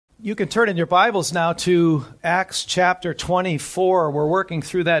You can turn in your Bibles now to Acts chapter 24. We're working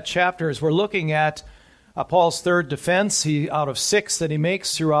through that chapter as we're looking at Paul's third defense out of six that he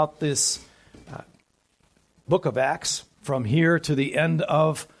makes throughout this book of Acts. From here to the end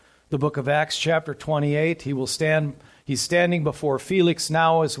of the book of Acts, chapter 28, he's standing before Felix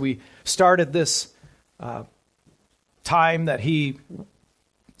now as we started this time that he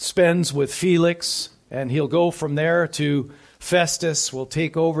spends with Felix, and he'll go from there to Festus, will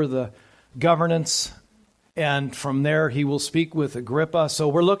take over the governance, and from there he will speak with Agrippa. So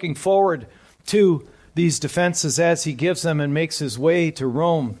we're looking forward to these defenses as he gives them and makes his way to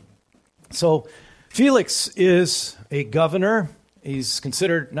Rome. So Felix is a governor. He's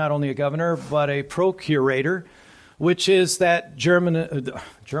considered not only a governor, but a procurator, which is that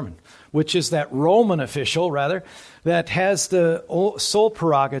Roman official, that has the sole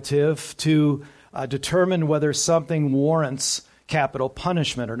prerogative to determine whether something warrants capital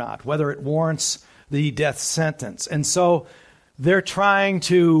punishment or not, whether it warrants the death sentence. And so they're trying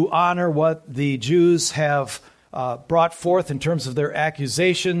to honor what the Jews have brought forth in terms of their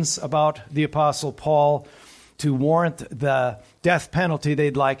accusations about the Apostle Paul to warrant the death penalty.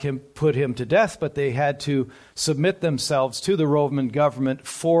 They'd like him put him to death, but they had to submit themselves to the Roman government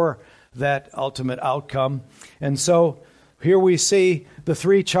for that ultimate outcome. And so here we see the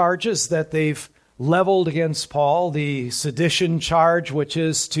three charges that they've leveled against Paul: the sedition charge, which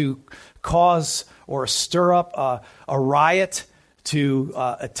is to cause or stir up a riot to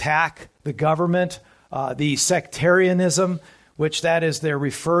attack the government; the sectarianism, which that is they're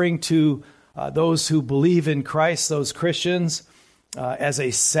referring to those who believe in Christ, those Christians, as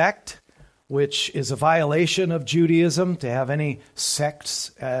a sect, which is a violation of Judaism to have any sects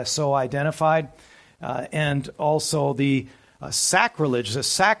so identified; and also the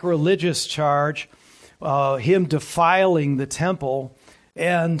sacrilegious charge, him defiling the temple.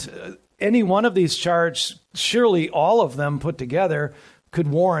 And any one of these charges, surely all of them put together, could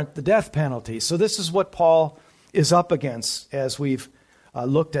warrant the death penalty. So this is what Paul is up against as we've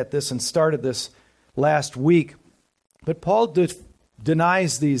looked at this and started this last week. But Paul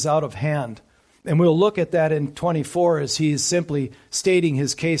denies these out of hand. And we'll look at that in 24 as he's simply stating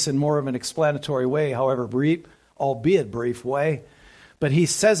his case in more of an explanatory way, however brief, albeit brief way. But he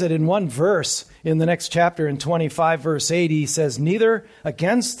says it in one verse in the next chapter, in 25, verse 8. He says, "Neither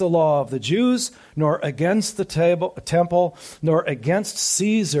against the law of the Jews, nor against the temple, nor against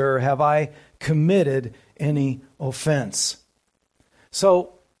Caesar have I committed any offense."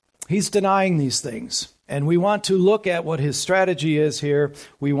 So he's denying these things. And we want to look at what his strategy is here.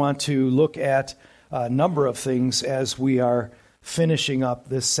 We want to look at a number of things as we are finishing up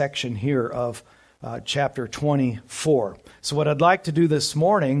this section here of chapter 24. So what I'd like to do this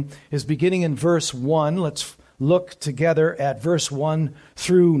morning is beginning in verse 1. Let's look together at verse 1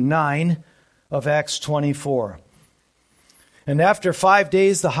 through 9 of Acts 24. "And after 5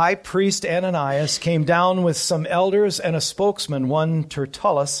 days the high priest Ananias came down with some elders and a spokesman, one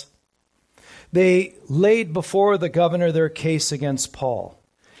Tertullus. They laid before the governor their case against Paul.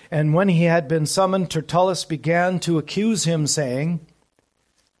 And when he had been summoned, Tertullus began to accuse him, saying,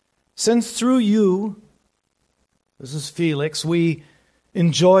 'Since through you,'" this is Felix, "'we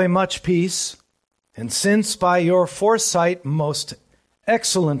enjoy much peace, and since by your foresight, most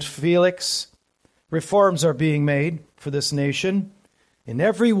excellent Felix, reforms are being made for this nation, in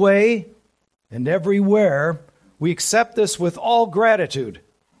every way and everywhere, we accept this with all gratitude.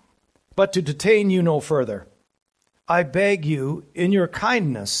 But to detain you no further, I beg you, in your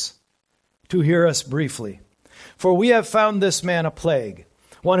kindness, to hear us briefly. For we have found this man a plague,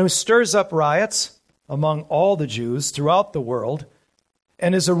 one who stirs up riots among all the Jews throughout the world,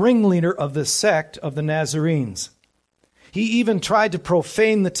 and is a ringleader of the sect of the Nazarenes. He even tried to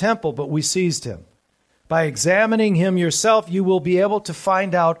profane the temple, but we seized him. By examining him yourself, you will be able to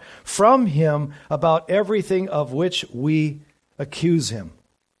find out from him about everything of which we accuse him.'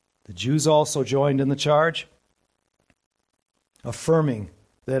 The Jews also joined in the charge, affirming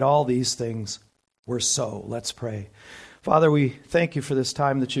that all these things were so." Let's pray. Father, we thank you for this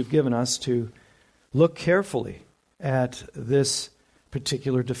time that you've given us to look carefully at this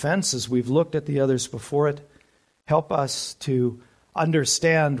particular defense as we've looked at the others before it. Help us to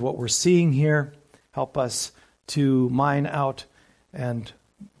understand what we're seeing here. Help us to mine out and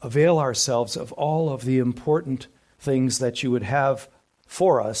avail ourselves of all of the important things that you would have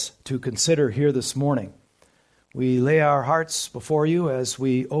for us to consider here this morning. We lay our hearts before you as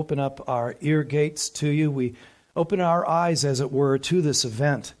we open up our ear gates to you. We open our eyes, as it were, to this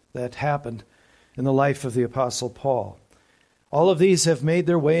event that happened in the life of the Apostle Paul. All of these have made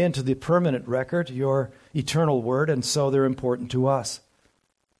their way into the permanent record, your eternal word, and so they're important to us.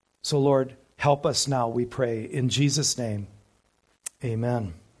 So Lord, help us now, we pray, in Jesus' name.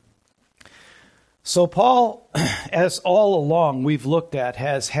 Amen. So Paul, as all along we've looked at,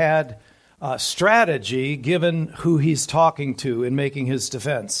 has had strategy given who he's talking to in making his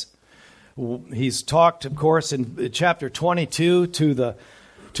defense. He's talked, of course, in chapter 22 to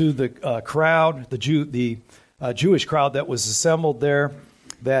the crowd, the Jewish crowd that was assembled there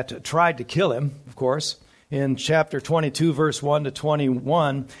that tried to kill him, of course. In chapter 22, verse 1 to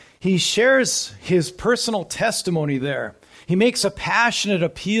 21, he shares his personal testimony there. He makes a passionate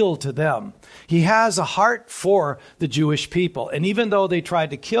appeal to them. He has a heart for the Jewish people. And even though they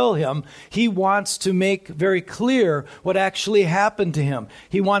tried to kill him, he wants to make very clear what actually happened to him.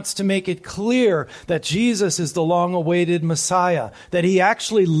 He wants to make it clear that Jesus is the long-awaited Messiah, that he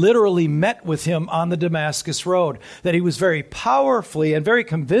actually literally met with him on the Damascus Road, that he was very powerfully and very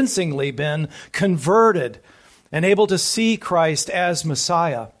convincingly been converted and able to see Christ as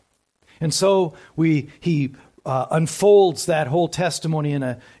Messiah. And so he unfolds that whole testimony in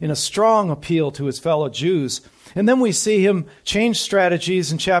a strong appeal to his fellow Jews. And then we see him change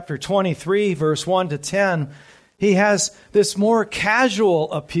strategies in chapter 23, verse 1 to 10. He has this more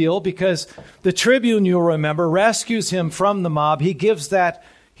casual appeal because the tribune, you'll remember, rescues him from the mob. He gives that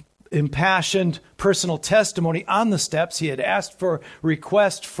impassioned personal testimony on the steps. He had asked for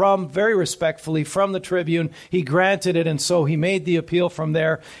request very respectfully from the tribune. He granted it, and so he made the appeal from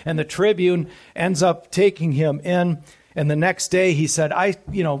there, and the tribune ends up taking him in. And the next day he said,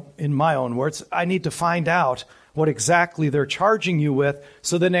 in my own words, I need to find out what exactly they're charging you with.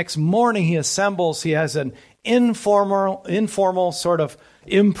 So the next morning he assembles. He has an informal sort of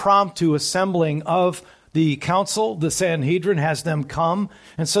impromptu assembling of the council. The Sanhedrin has them come.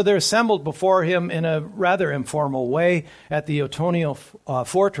 And so they're assembled before him in a rather informal way at the Otoniel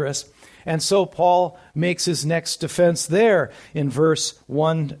fortress. And so Paul makes his next defense there in verse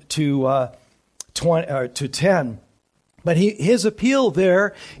 1 to 10. But his appeal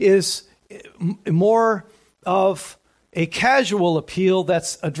there is more of a casual appeal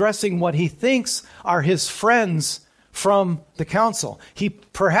that's addressing what he thinks are his friends from the council. He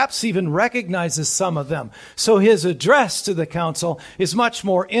perhaps even recognizes some of them. So his address to the council is much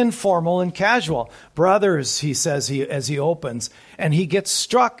more informal and casual. Brothers, he says as he opens, and he gets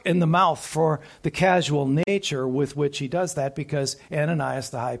struck in the mouth for the casual nature with which he does that, because Ananias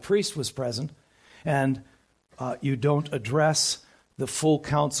the high priest was present, and you don't address the full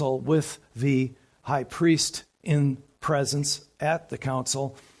council with the high priest in presence at the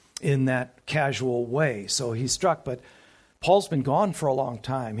council in that casual way. So he's struck, but Paul's been gone for a long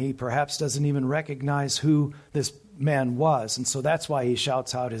time. He perhaps doesn't even recognize who this man was, and so that's why he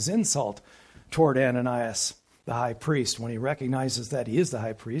shouts out his insult toward Ananias, the high priest. When he recognizes that he is the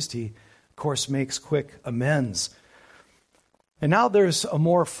high priest, he, of course, makes quick amends. And now there's a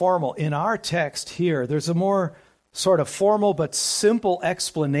more formal, in our text here, there's a more sort of formal but simple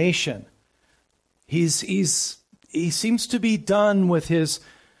explanation. He seems to be done with his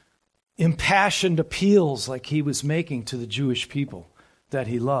impassioned appeals like he was making to the Jewish people that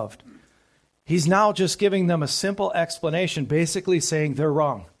he loved. He's now just giving them a simple explanation, basically saying they're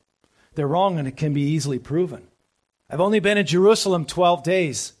wrong. They're wrong, and it can be easily proven. I've only been in Jerusalem 12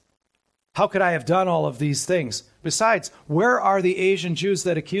 days. How could I have done all of these things? Besides, where are the Asian Jews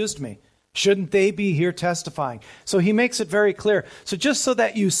that accused me? Shouldn't they be here testifying? So he makes it very clear. So just so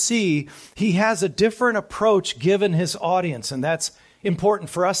that you see, he has a different approach given his audience, and that's important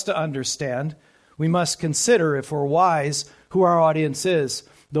for us to understand. We must consider, if we're wise, who our audience is,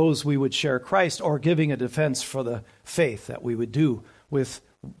 those we would share Christ, or giving a defense for the faith that we would do with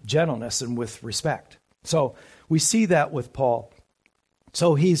gentleness and with respect. So we see that with Paul.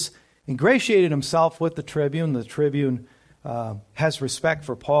 So he's ingratiated himself with the tribune. The tribune has respect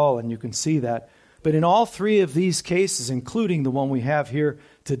for Paul, and you can see that. But in all three of these cases, including the one we have here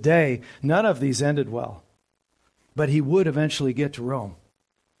today, none of these ended well. But he would eventually get to Rome,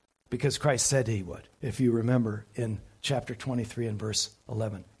 because Christ said he would. If you remember in chapter 23 and verse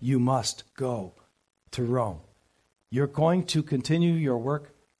 11, you must go to Rome. You're going to continue your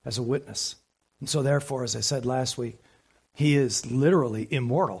work as a witness. And so therefore, as I said last week, he is literally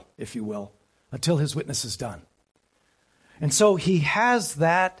immortal, if you will, until his witness is done. And so he has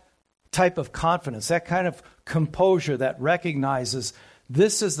that type of confidence, that kind of composure that recognizes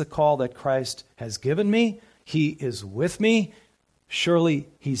this is the call that Christ has given me. He is with me. Surely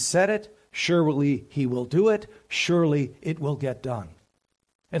he said it. Surely he will do it. Surely it will get done.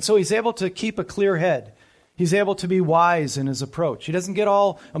 And so he's able to keep a clear head. He's able to be wise in his approach. He doesn't get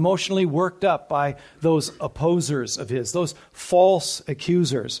all emotionally worked up by those opposers of his, those false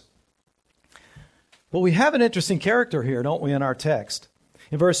accusers. But we have an interesting character here, don't we, in our text?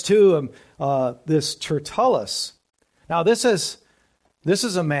 In verse 2, this Tertullus. Now, this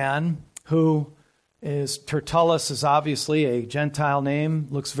is a man who Tertullus is obviously a Gentile name,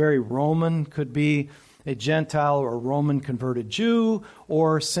 looks very Roman, could be a Gentile or Roman converted Jew,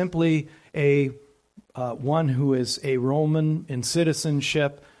 or simply a one who is a Roman in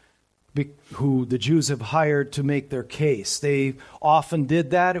citizenship, who the Jews have hired to make their case. They often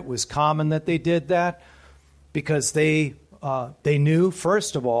did that. It was common that they did that because they knew,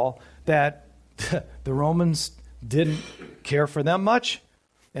 first of all, that the Romans didn't care for them much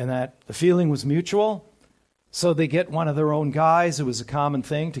and that the feeling was mutual. So they get one of their own guys. It was a common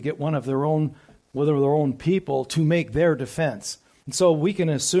thing to get one of their own people to make their defense. And so we can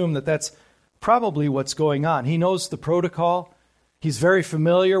assume that that's probably what's going on. He knows the protocol. He's very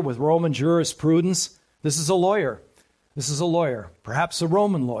familiar with Roman jurisprudence. This is a lawyer. Perhaps a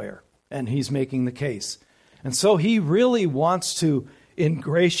Roman lawyer, and he's making the case. And so he really wants to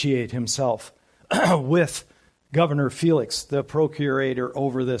ingratiate himself with Governor Felix, the procurator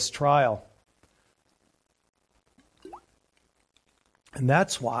over this trial. And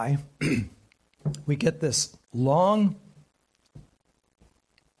that's why we get this long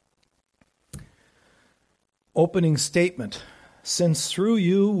opening statement. Since through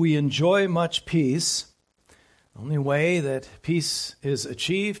you we enjoy much peace. The only way that peace is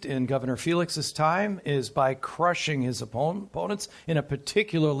achieved in Governor Felix's time is by crushing his opponents in a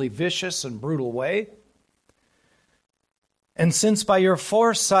particularly vicious and brutal way. And since by your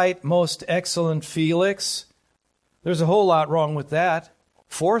foresight, most excellent Felix, there's a whole lot wrong with that.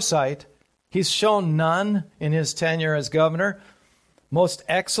 Foresight, he's shown none in his tenure as governor. Most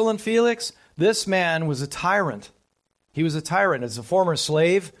excellent Felix, this man was a tyrant. He was a tyrant as a former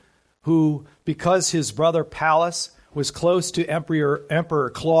slave who, because his brother Pallas was close to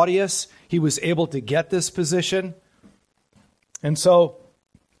Emperor Claudius, he was able to get this position. And so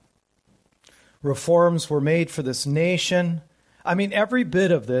reforms were made for this nation. I mean, every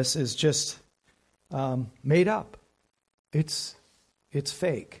bit of this is just made up. It's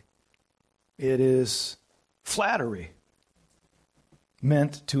fake. It is flattery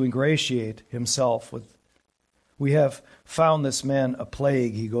meant to ingratiate himself with. We have found this man a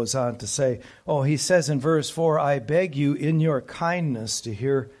plague, he goes on to say. Oh, he says in verse 4, I beg you in your kindness to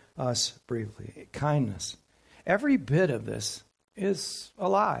hear us briefly. Kindness. Every bit of this is a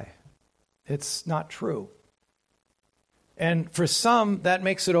lie. It's not true. And for some, that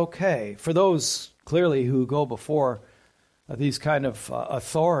makes it okay. For those, clearly, who go before these kind of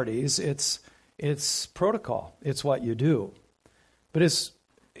authorities, it's protocol. It's what you do. But it's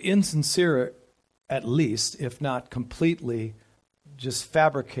insincere, at least, if not completely, just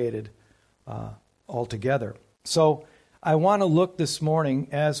fabricated altogether. So I want to look this morning,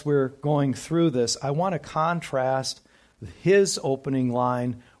 as we're going through this, I want to contrast his opening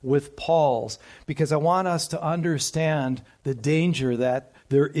line with Paul's, because I want us to understand the danger that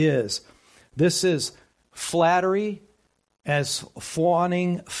there is. This is flattery as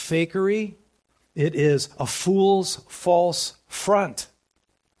fawning fakery. It is a fool's false front.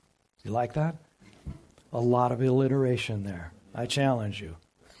 You like that? A lot of alliteration there. I challenge you.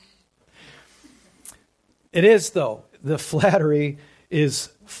 It is, though. The flattery is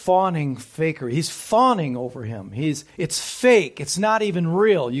fawning fakery. He's fawning over him. It's fake. It's not even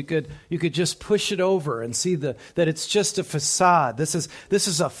real. You could just push it over and see that it's just a facade. This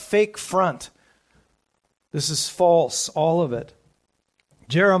is a fake front. This is false, all of it.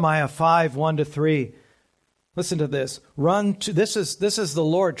 Jeremiah 5, 1-3. Listen to this. This is the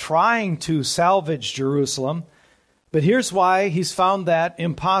Lord trying to salvage Jerusalem. But here's why he's found that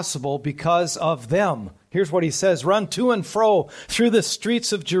impossible: because of them. Here's what he says. Run to and fro through the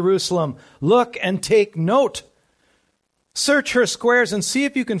streets of Jerusalem. Look and take note. Search her squares and see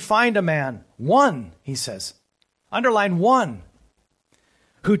if you can find a man. One, he says. Underline one.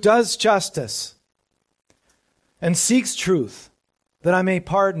 Who does justice and seeks truth, that I may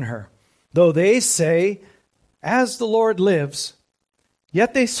pardon her. Though they say, as the Lord lives,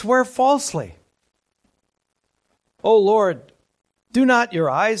 yet they swear falsely. O Lord, do not your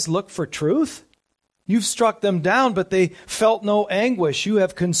eyes look for truth? You've struck them down, but they felt no anguish. You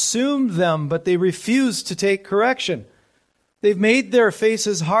have consumed them, but they refused to take correction. They've made their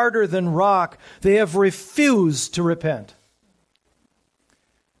faces harder than rock. They have refused to repent.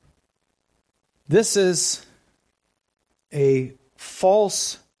 This is a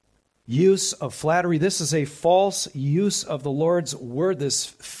false use of flattery. This is a false use of the Lord's word, this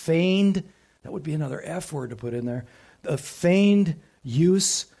feigned, that would be another F word to put in there, the feigned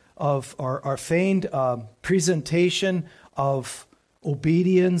use of our feigned presentation of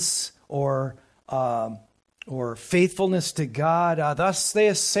obedience or or faithfulness to God. Thus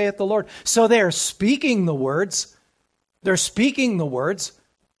saith the Lord. So they are speaking the words. They're speaking the words,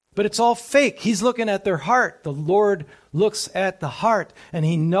 but it's all fake. He's looking at their heart. The Lord looks at the heart, and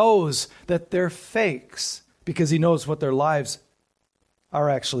he knows that they're fakes because he knows what their lives are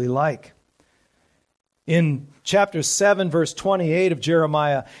actually like. In chapter 7, verse 28 of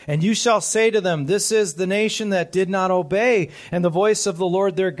Jeremiah, and you shall say to them, this is the nation that did not obey, and the voice of the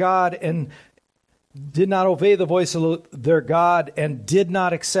Lord their God, and did not obey the voice of their God, and did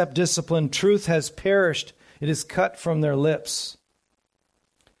not accept discipline. Truth has perished. It is cut from their lips.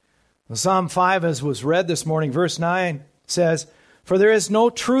 Psalm 5, as was read this morning, verse 9 says, for there is no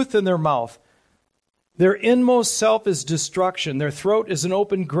truth in their mouth. Their inmost self is destruction. Their throat is an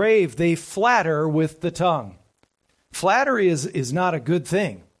open grave. They flatter with the tongue. Flattery is not a good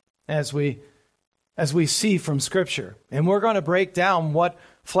thing, as we see from Scripture. And we're going to break down what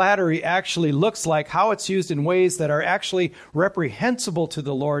flattery actually looks like, how it's used in ways that are actually reprehensible to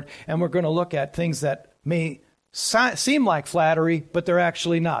the Lord. And we're going to look at things that may seem like flattery, but they're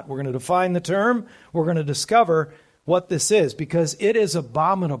actually not. We're going to define the term. We're going to discover what this is, because it is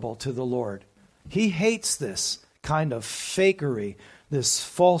abominable to the Lord. He hates this kind of fakery, this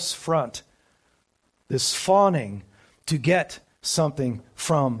false front, this fawning to get something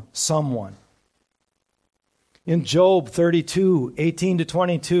from someone. In Job 32, 18 to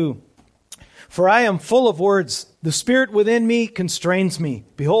 22, for I am full of words. The spirit within me constrains me.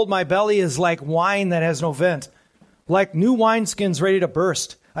 Behold, my belly is like wine that has no vent, like new wineskins ready to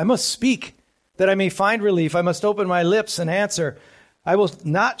burst. I must speak that I may find relief. I must open my lips and answer. I will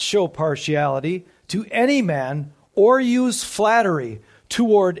not show partiality to any man or use flattery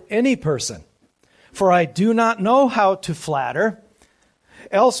toward any person. For I do not know how to flatter,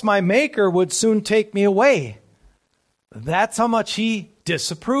 else my Maker would soon take me away. That's how much he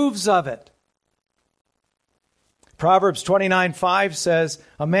disapproves of it. Proverbs 29:5 says,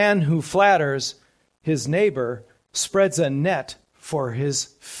 a man who flatters his neighbor spreads a net for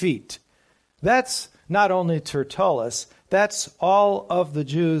his feet. That's not only Tertullus, that's all of the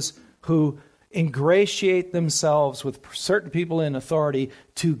Jews who ingratiate themselves with certain people in authority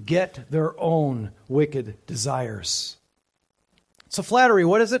to get their own wicked desires. So flattery,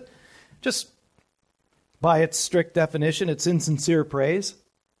 what is it? Just by its strict definition, it's insincere praise.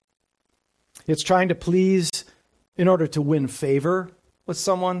 It's trying to please in order to win favor with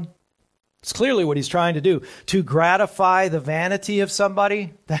someone. It's clearly what he's trying to do. To gratify the vanity of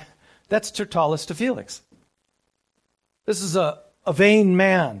somebody, that's Tertullus to Felix. This is a vain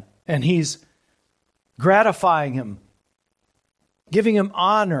man, and he's gratifying him, giving him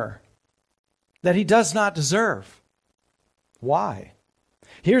honor that he does not deserve. Why?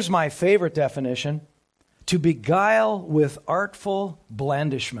 Here's my favorite definition: to beguile with artful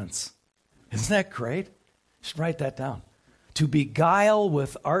blandishments. Isn't that great? Just write that down. To beguile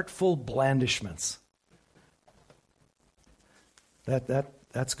with artful blandishments.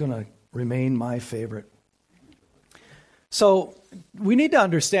 That's going to remain my favorite. So we need to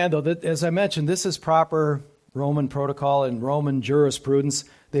understand, though, that, as I mentioned, this is proper Roman protocol and Roman jurisprudence.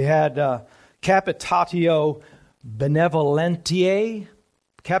 They had capitatio benevolentiae,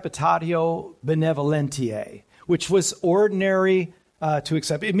 which was ordinary to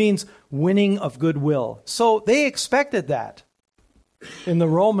accept. It means winning of goodwill. So they expected that in the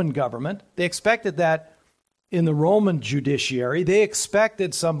Roman government. They expected that in the Roman judiciary. They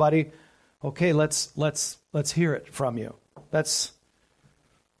expected somebody, okay, let's hear it from you. That's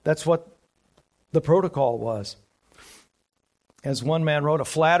what the protocol was. As one man wrote, a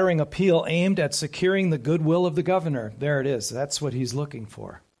flattering appeal aimed at securing the goodwill of the governor. There it is. That's what he's looking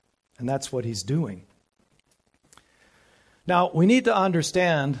for. And that's what he's doing. Now, we need to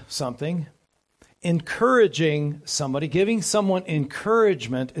understand something. Encouraging somebody, giving someone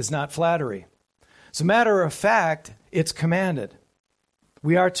encouragement is not flattery. As a matter of fact, it's commanded.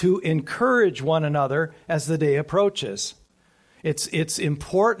 We are to encourage one another as the day approaches. It's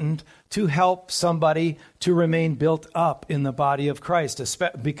important to help somebody to remain built up in the body of Christ,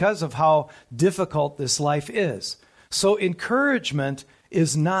 because of how difficult this life is. So encouragement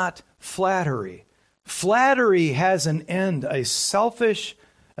is not flattery. Flattery has an end, a selfish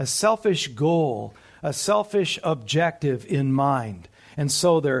goal, a selfish objective in mind. And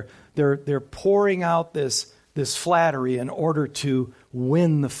so they're pouring out this flattery in order to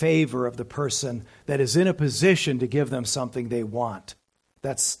win the favor of the person that is in a position to give them something they want.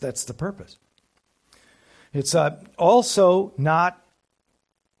 That's the purpose. It's also not,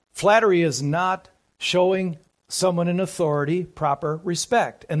 flattery is not showing someone in authority proper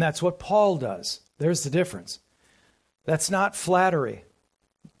respect. And that's what Paul does. There's the difference. That's not flattery.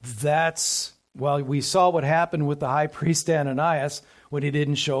 That's Well, we saw what happened with the high priest Ananias when he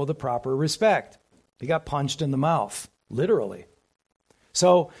didn't show the proper respect. He got punched in the mouth, literally.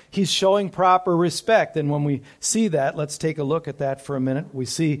 So he's showing proper respect. And when we see that, let's take a look at that for a minute. We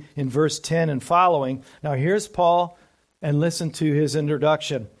see in verse 10 and following. Now here's Paul, and listen to his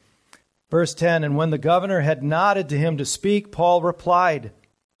introduction. Verse 10, and when the governor had nodded to him to speak, Paul replied,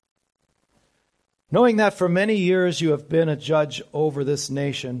 knowing that for many years you have been a judge over this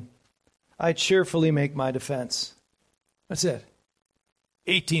nation, I cheerfully make my defense. That's it.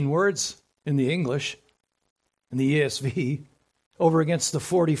 18 words in the English, in the ESV, over against the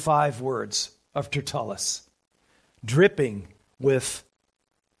 45 words of Tertullus, dripping with,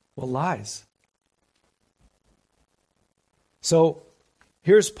 well, lies. So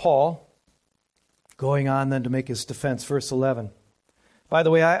here's Paul going on then to make his defense. Verse 11. By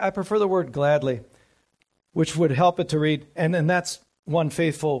the way, I prefer the word gladly, which would help it to read, and that's one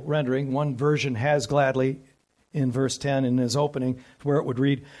faithful rendering. One version has gladly in verse 10 in his opening, where it would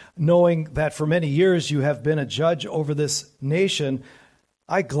read, knowing that for many years you have been a judge over this nation,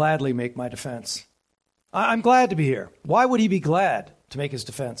 I gladly make my defense. I'm glad to be here. Why would he be glad to make his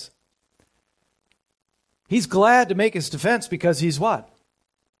defense? He's glad to make his defense because he's what?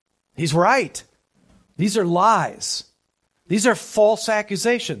 He's right. These are lies. These are false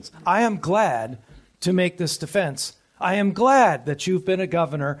accusations. I am glad to make this defense. I am glad that you've been a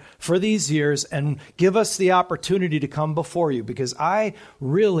governor for these years and give us the opportunity to come before you, because I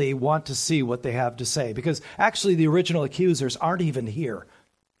really want to see what they have to say, because actually the original accusers aren't even here.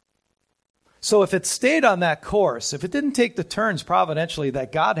 So if it stayed on that course, if it didn't take the turns providentially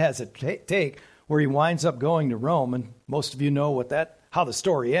that God has it take, where he winds up going to Rome, and most of you know how the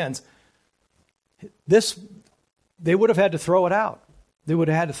story ends, they would have had to throw it out. They would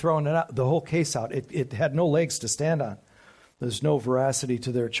have had to throw it out, the whole case out. It had no legs to stand on. There's no veracity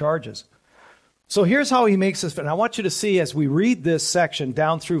to their charges. So here's how he makes this. And I want you to see as we read this section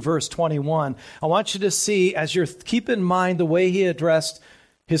down through verse 21, I want you to see, as you keep in mind the way he addressed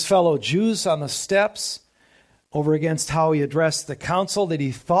his fellow Jews on the steps, over against how he addressed the council that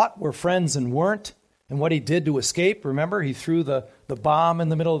he thought were friends and weren't, and what he did to escape. Remember, he threw the bomb in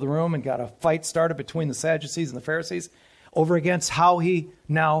the middle of the room and got a fight started between the Sadducees and the Pharisees, over against how he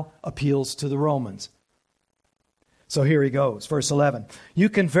now appeals to the Romans. So here he goes, verse 11. You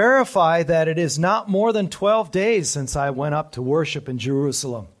can verify that it is not more than 12 days since I went up to worship in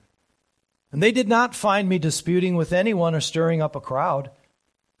Jerusalem. And they did not find me disputing with anyone or stirring up a crowd,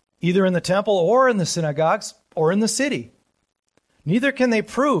 either in the temple or in the synagogues or in the city. Neither can they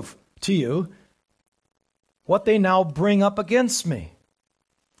prove to you what they now bring up against me.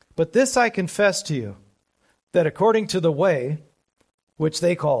 But this I confess to you, that according to the way, which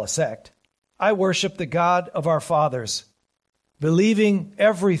they call a sect, I worship the God of our fathers, believing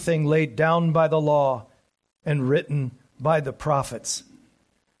everything laid down by the law and written by the prophets.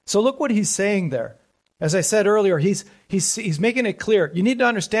 So look what he's saying there. As I said earlier, he's making it clear. You need to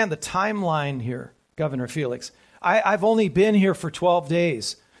understand the timeline here, Governor Felix. I've only been here for 12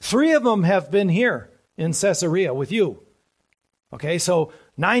 days. 3 of them have been here in Caesarea with you. Okay, so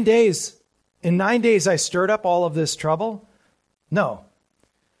 9 days. In 9 days, I stirred up all of this trouble? No.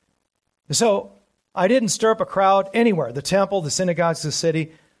 So I didn't stir up a crowd anywhere, the temple, the synagogues, the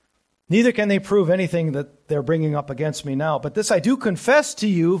city. Neither can they prove anything that they're bringing up against me now. But this I do confess to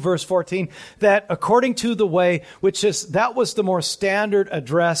you, verse 14, that according to the way, that was the more standard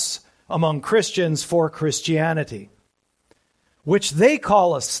address among Christians for Christianity, which they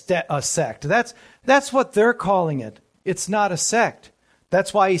call a sect. That's what they're calling it. It's not a sect.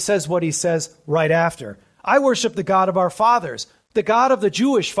 That's why he says what he says right after. I worship the God of our fathers, the God of the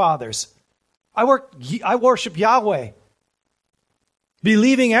Jewish fathers. I worship Yahweh,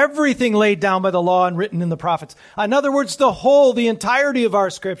 believing everything laid down by the law and written in the prophets. In other words, the entirety of our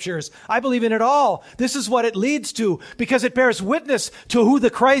scriptures. I believe in it all. This is what it leads to, because it bears witness to who the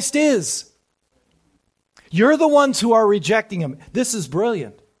Christ is. You're the ones who are rejecting him. This is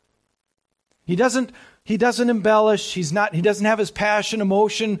brilliant. He doesn't embellish. He doesn't have his passion,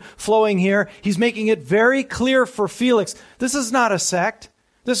 emotion flowing here. He's making it very clear for Felix. This is not a sect.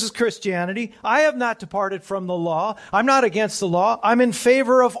 This is Christianity. I have not departed from the law. I'm not against the law. I'm in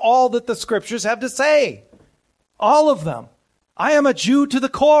favor of all that the scriptures have to say. All of them. I am a Jew to the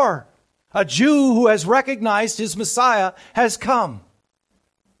core. A Jew who has recognized his Messiah has come.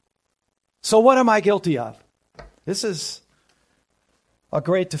 So what am I guilty of? This is a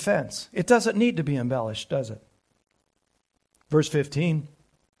great defense. It doesn't need to be embellished, does it? Verse 15,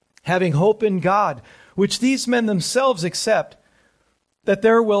 having hope in God, which these men themselves accept, that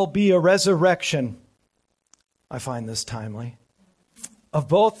there will be a resurrection. I find this timely. of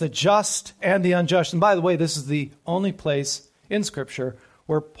both the just and the unjust. And by the way, this is the only place in Scripture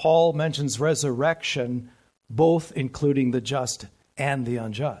where Paul mentions resurrection, both including the just and the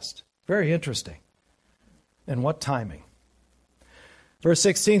unjust. Very interesting. And what timing. Verse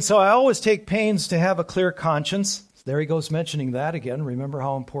 16, so I always take pains to have a clear conscience. There he goes mentioning that again. Remember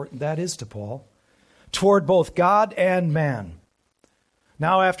how important that is to Paul. Toward both God and man.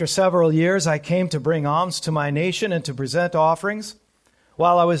 Now after several years, I came to bring alms to my nation and to present offerings.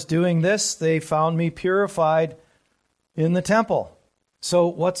 While I was doing this, they found me purified in the temple. So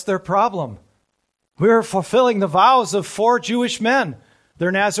what's their problem? We're fulfilling the vows of 4 Jewish men,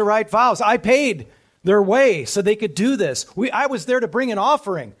 their Nazirite vows. I paid their way so they could do this. I was there to bring an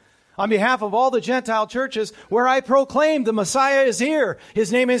offering on behalf of all the Gentile churches where I proclaimed the Messiah is here.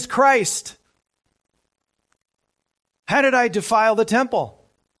 His name is Christ. How did I defile the temple?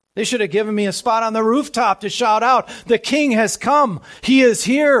 They should have given me a spot on the rooftop to shout out, the King has come. He is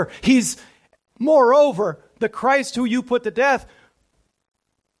here. He's, moreover, the Christ who you put to death.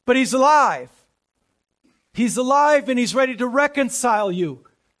 But he's alive. He's alive and he's ready to reconcile you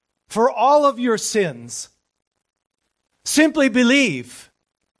for all of your sins. Simply believe.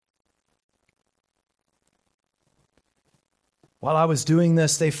 While I was doing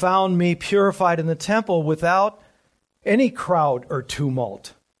this, they found me purified in the temple without any crowd or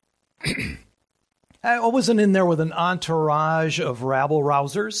tumult. I wasn't in there with an entourage of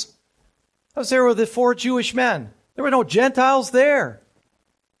rabble-rousers. I was there with the 4 Jewish men. There were no Gentiles there.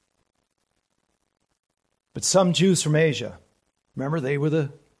 But some Jews from Asia, remember, they were the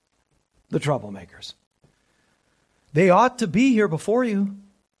troublemakers. They ought to be here before you.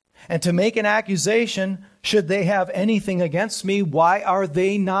 And to make an accusation, should they have anything against me, why are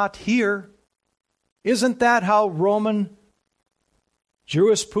they not here? Isn't that how Roman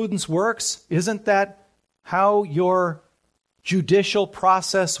jurisprudence works? Isn't that how your judicial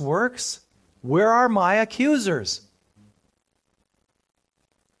process works? Where are my accusers?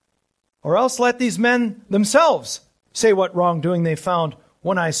 Or else let these men themselves say what wrongdoing they found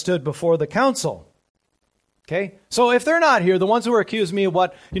when I stood before the council. Okay? So if they're not here, the ones who are accusing me of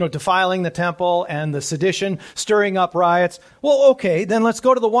what, defiling the temple and the sedition, stirring up riots, well, okay, then let's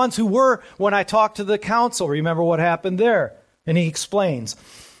go to the ones who were when I talked to the council. Remember what happened there? And he explains,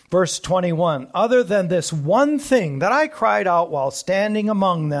 verse 21, other than this one thing that I cried out while standing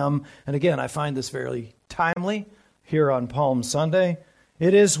among them, and again, I find this very timely here on Palm Sunday,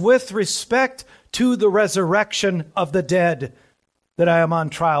 it is with respect to the resurrection of the dead that I am on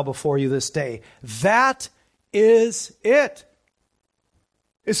trial before you this day. That is it.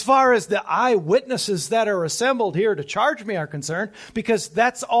 As far as the eyewitnesses that are assembled here to charge me are concerned, because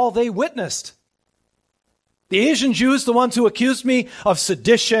that's all they witnessed. The Asian Jews, the ones who accused me of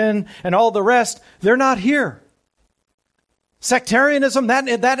sedition and all the rest, they're not here. Sectarianism,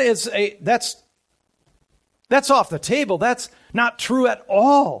 that's off the table. That's not true at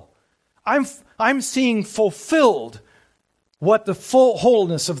all. I'm seeing fulfilled what the full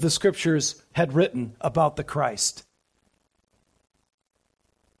wholeness of the Scriptures had written about the Christ.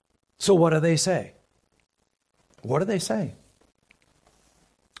 So what do they say? What do they say?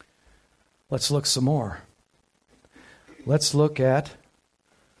 Let's look some more. Let's look at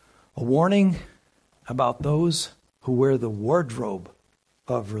a warning about those who wear the wardrobe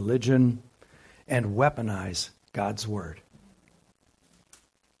of religion and weaponize God's word.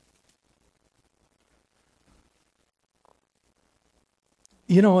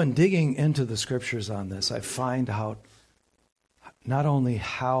 In digging into the Scriptures on this, I find out not only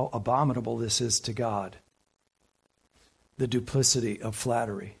how abominable this is to God, the duplicity of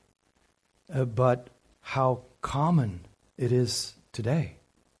flattery, but how common it is today.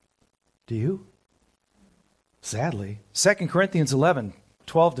 Do you? Sadly. 2 Corinthians 11,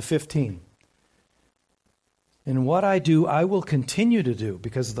 12 to 15. And what I do, I will continue to do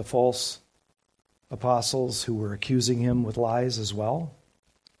because of the false apostles who were accusing him with lies as well.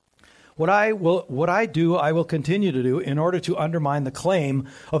 What I do, I will continue to do in order to undermine the claim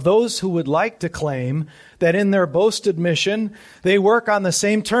of those who would like to claim that in their boasted mission, they work on the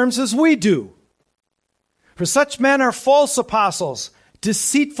same terms as we do. For such men are false apostles,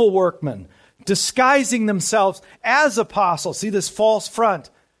 deceitful workmen, disguising themselves as apostles. See this false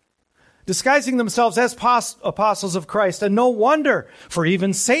front. Disguising themselves as apostles of Christ. And no wonder, for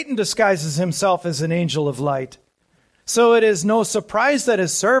even Satan disguises himself as an angel of light. So it is no surprise that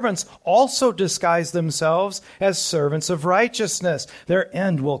his servants also disguise themselves as servants of righteousness. Their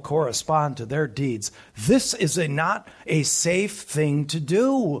end will correspond to their deeds. This is not a safe thing to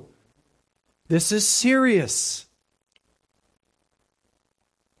do. This is serious.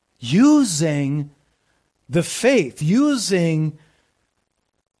 Using the faith, using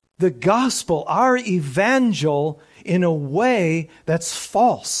the gospel, our evangel, in a way that's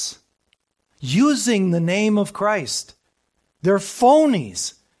false, using the name of Christ. They're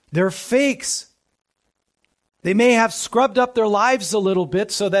phonies. They're fakes. They may have scrubbed up their lives a little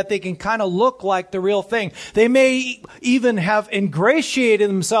bit so that they can kind of look like the real thing. They may even have ingratiated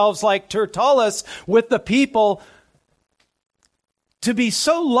themselves like Tertullus with the people to be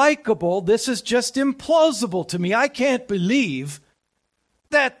so likable. This is just implausible to me. I can't believe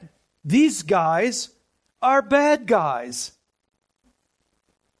that these guys are bad guys.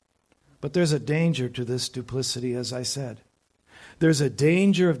 But there's a danger to this duplicity, as I said. There's a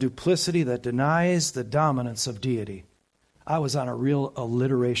danger of duplicity that denies the dominance of deity. I was on a real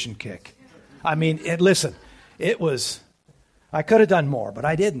alliteration kick. I mean, listen, I could have done more, but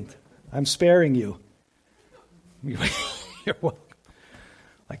I didn't. I'm sparing you. You're welcome.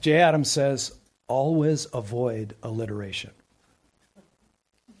 Like Jay Adams says, always avoid alliteration.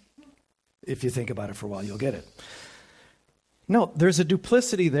 If you think about it for a while, you'll get it. No, there's a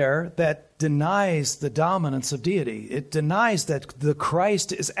duplicity there that denies the dominance of deity. It denies that the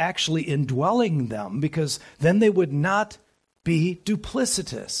Christ is actually indwelling them, because then they would not be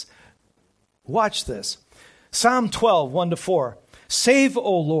duplicitous. Watch this. Psalm 12, 1-4. Save,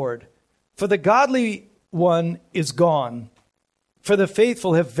 O Lord, for the godly one is gone, for the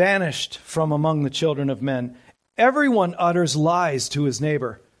faithful have vanished from among the children of men. Everyone utters lies to his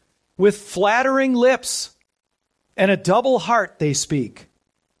neighbor. With flattering lips and a double heart they speak.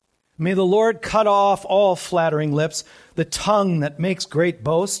 May the Lord cut off all flattering lips, the tongue that makes great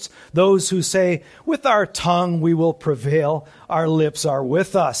boasts, those who say, with our tongue we will prevail, our lips are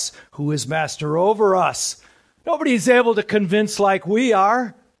with us, who is master over us. Nobody's able to convince like we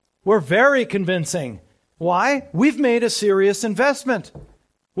are. We're very convincing. Why? We've made a serious investment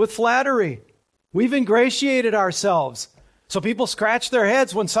with flattery. We've ingratiated ourselves. So people scratch their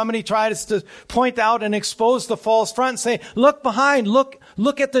heads when somebody tries to point out and expose the false front and say, look behind, look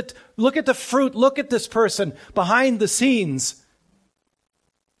at the fruit, look at this person behind the scenes.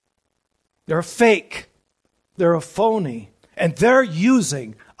 They're fake. They're a phony. And they're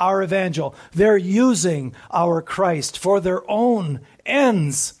using our evangel. They're using our Christ for their own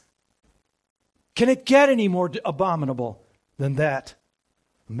ends. Can it get any more abominable than that?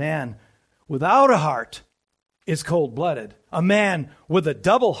 A man without a heart is cold-blooded. A man with a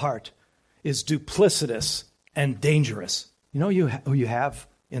double heart is duplicitous and dangerous. You know who you have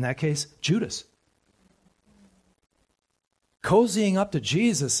in that case? Judas. Cozying up to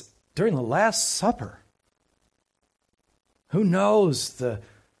Jesus during the Last Supper. Who knows the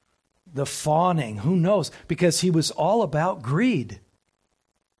fawning? Who knows? Because he was all about greed.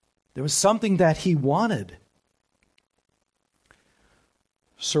 There was something that he wanted.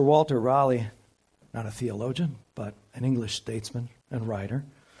 Sir Walter Raleigh, not a theologian, but an English statesman and writer,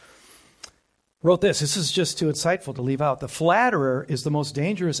 wrote this. This is just too insightful to leave out. The flatterer is the most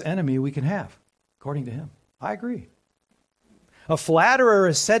dangerous enemy we can have, according to him. I agree. A flatterer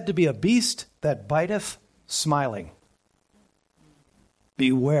is said to be a beast that biteth smiling.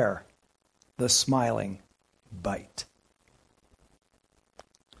 Beware the smiling bite.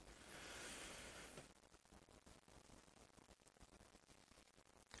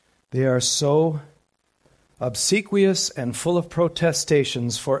 They are so obsequious and full of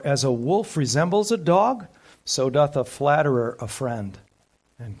protestations, for as a wolf resembles a dog, so doth a flatterer a friend.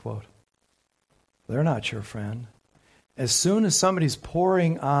 End quote. They're not your friend. As soon as somebody's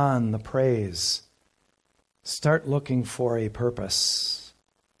pouring on the praise, start looking for a purpose,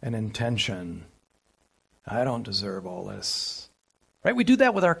 an intention. I don't deserve all this. Right? We do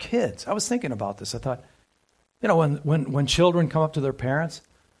that with our kids. I was thinking about this. I thought, when children come up to their parents,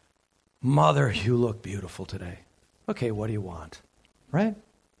 Mother, you look beautiful today. Okay, what do you want? Right?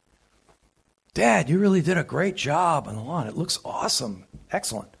 Dad, you really did a great job on the lawn. It looks awesome.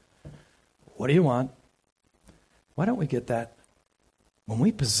 Excellent. What do you want? Why don't we get that? When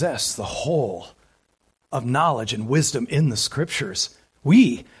we possess the whole of knowledge and wisdom in the Scriptures,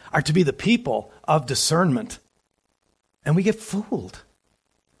 we are to be the people of discernment. And we get fooled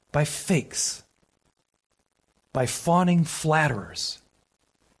by fakes, by fawning flatterers.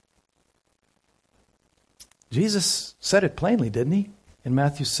 Jesus said it plainly, didn't he? In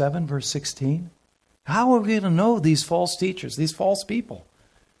Matthew 7, verse 16. How are we going to know these false teachers, these false people?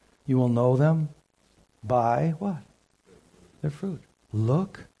 You will know them by what? Their fruit.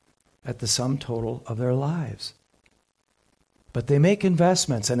 Look at the sum total of their lives. But they make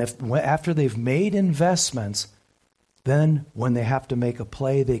investments, and after they've made investments, then when they have to make a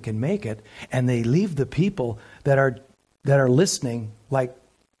play, they can make it, and they leave the people that are listening like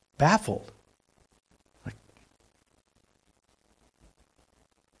baffled.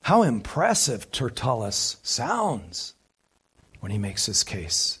 How impressive Tertullus sounds when he makes his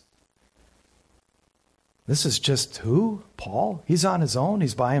case. This is just who? Paul? He's on his own.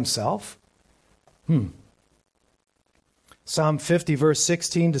 He's by himself. Psalm 50, verse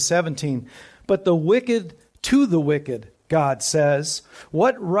 16 to 17. But the wicked to the wicked, God says,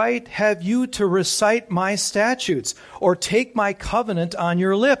 what right have you to recite my statutes or take my covenant on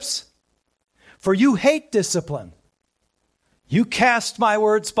your lips? For you hate discipline. You cast my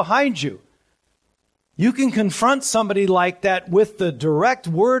words behind you. You can confront somebody like that with the direct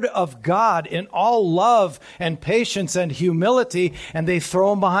word of God in all love and patience and humility, and they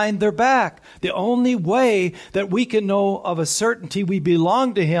throw them behind their back. The only way that we can know of a certainty we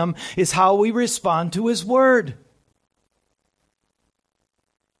belong to Him is how we respond to His word.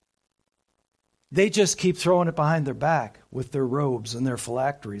 They just keep throwing it behind their back with their robes and their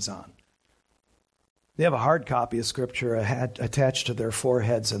phylacteries on. They have a hard copy of Scripture attached to their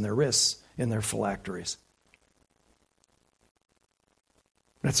foreheads and their wrists in their phylacteries.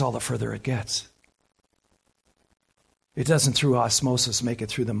 That's all the further it gets. It doesn't through osmosis make it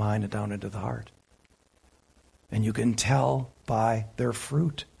through the mind and down into the heart. And you can tell by their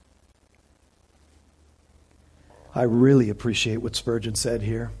fruit. I really appreciate what Spurgeon said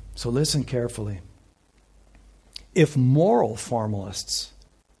here. So listen carefully. If moral formalists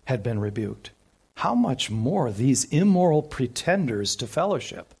had been rebuked, how much more these immoral pretenders to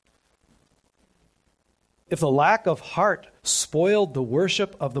fellowship? If the lack of heart spoiled the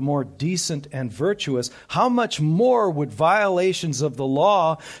worship of the more decent and virtuous, how much more would violations of the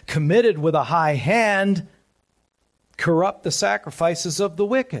law committed with a high hand corrupt the sacrifices of the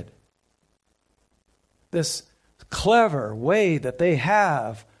wicked? This clever way that they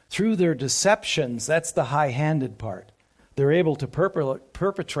have through their deceptions, that's the high-handed part. They're able to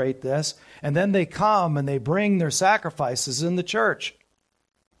perpetrate this, and then they come and they bring their sacrifices in the church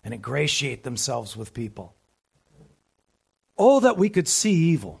and ingratiate themselves with people. Oh, that we could see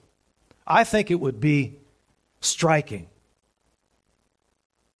evil. I think it would be striking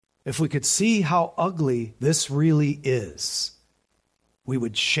if we could see how ugly this really is. We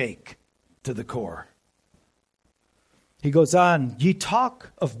would shake to the core. He goes on, ye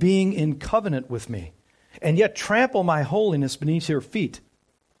talk of being in covenant with me, and yet trample my holiness beneath your feet,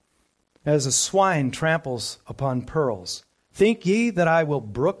 as a swine tramples upon pearls. Think ye that I will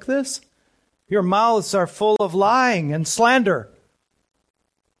brook this? Your mouths are full of lying and slander.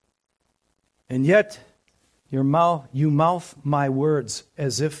 And yet you mouth my words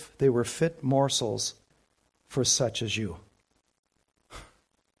as if they were fit morsels for such as you.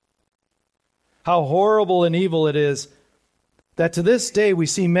 How horrible and evil it is that to this day we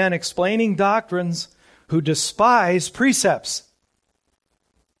see men explaining doctrines who despise precepts.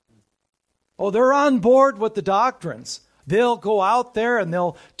 Oh, they're on board with the doctrines. They'll go out there and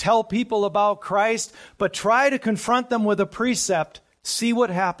they'll tell people about Christ, but try to confront them with a precept. See what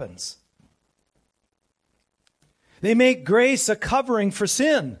happens. They make grace a covering for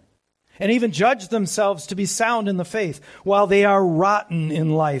sin and even judge themselves to be sound in the faith while they are rotten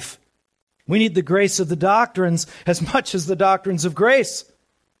in life. We need the grace of the doctrines as much as the doctrines of grace.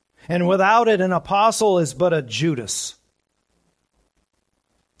 And without it, an apostle is but a Judas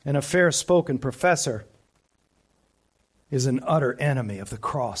and a fair-spoken professor is an utter enemy of the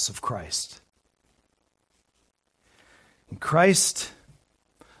cross of Christ. In Christ,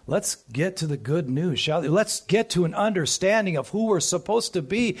 let's get to the good news, shall we? Let's get to an understanding of who we're supposed to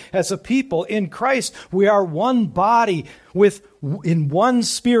be as a people. In Christ, we are one body in one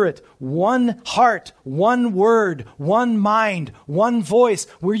spirit, one heart, one word, one mind, one voice.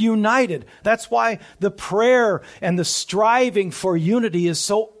 We're united. That's why the prayer and the striving for unity is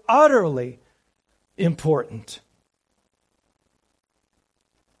so utterly important.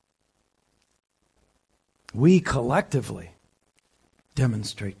 We collectively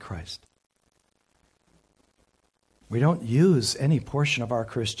demonstrate Christ. We don't use any portion of our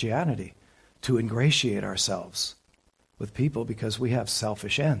Christianity to ingratiate ourselves with people because we have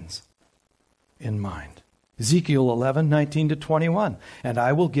selfish ends in mind. Ezekiel 11, 19 to 21. And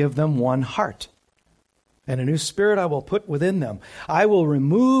I will give them one heart, and a new spirit I will put within them. I will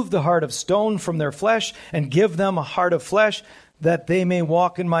remove the heart of stone from their flesh and give them a heart of flesh, that they may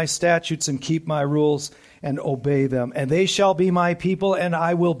walk in my statutes and keep my rules and obey them. And they shall be my people, and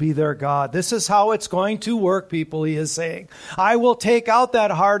I will be their God. This is how it's going to work, people, he is saying. I will take out that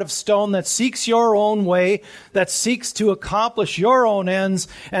heart of stone that seeks your own way, that seeks to accomplish your own ends,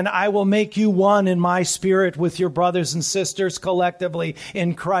 and I will make you one in my spirit with your brothers and sisters collectively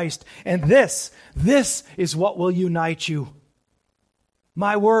in Christ. And this is what will unite you.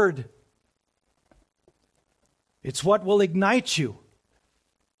 My word. It's what will ignite you.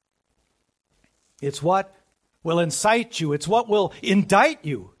 It's what will incite you. It's what will indict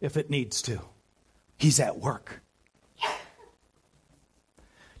you if it needs to. He's at work.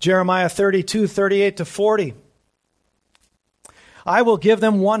 Jeremiah 32, 38 to 40. I will give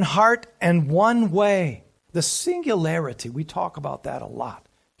them one heart and one way. The singularity, we talk about that a lot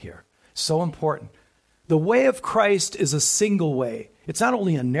here. So important. The way of Christ is a single way. It's not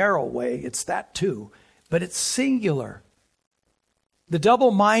only a narrow way, it's that too, but it's singular. The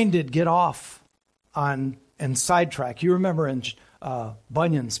double-minded get off on and sidetrack. You remember in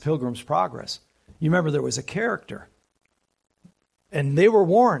Bunyan's Pilgrim's Progress, you remember there was a character, and they were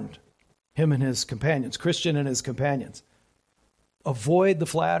warned, him and his companions, Christian and his companions, avoid the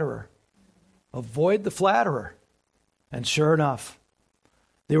flatterer. Avoid the flatterer. And sure enough,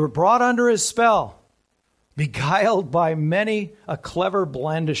 they were brought under his spell, beguiled by many a clever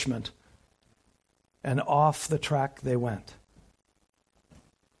blandishment, and off the track they went.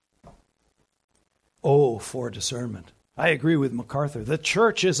 Oh, for discernment. I agree with MacArthur. The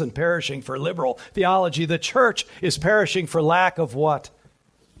church isn't perishing for liberal theology. The church is perishing for lack of what?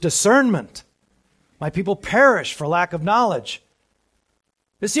 Discernment. My people perish for lack of knowledge.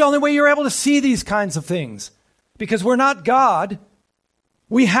 It's the only way you're able to see these kinds of things. Because we're not God.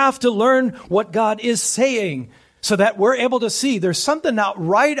 We have to learn what God is saying so that we're able to see. There's something not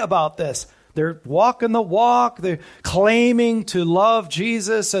right about this. They're walking the walk. They're claiming to love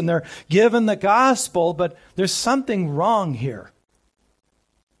Jesus and they're giving the gospel, but there's something wrong here.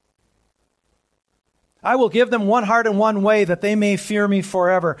 I will give them one heart and one way that they may fear me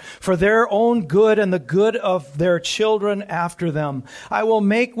forever, for their own good and the good of their children after them. I will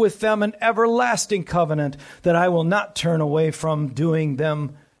make with them an everlasting covenant that I will not turn away from doing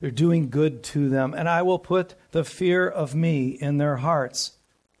them or doing good to them. And I will put the fear of me in their hearts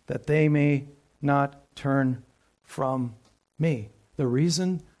that they may not turn from me. The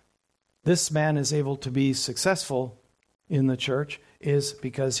reason this man is able to be successful in the church is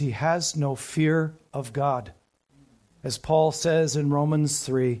because he has no fear of God. As Paul says in Romans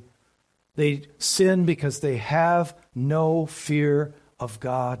 3, they sin because they have no fear of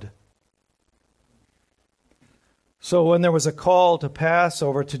God. So when there was a call to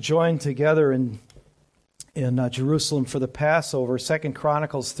Passover, to join together in Jerusalem for the Passover, 2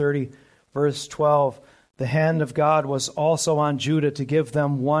 Chronicles 30, verse 12, the hand of God was also on Judah to give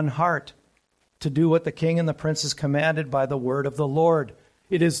them one heart, to do what the king and the princes commanded by the word of the Lord.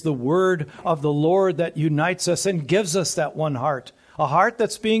 It is the word of the Lord that unites us and gives us that one heart. A heart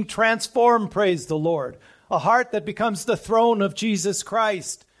that's being transformed, praise the Lord. A heart that becomes the throne of Jesus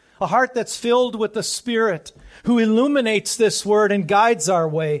Christ. A heart that's filled with the Spirit who illuminates this word and guides our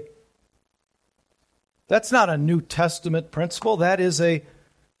way. That's not a New Testament principle. That is an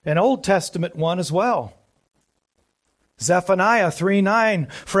Old Testament one as well. Zephaniah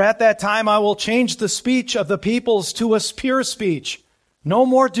 3:9, for at that time I will change the speech of the peoples to a pure speech. No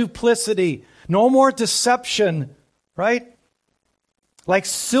more duplicity, no more deception, right? Like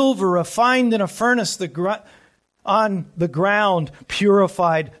silver refined in a furnace on the ground,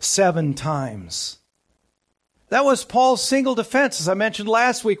 purified 7 times. That was Paul's single defense, as I mentioned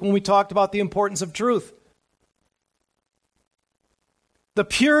last week when we talked about the importance of truth. The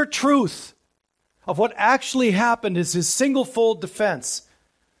pure truth of what actually happened is his single-fold defense.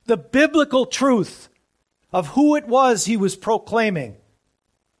 The biblical truth of who it was he was proclaiming.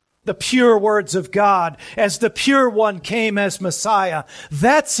 The pure words of God as the pure one came as Messiah.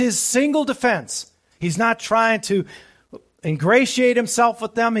 That's his single defense. He's not trying to ingratiate himself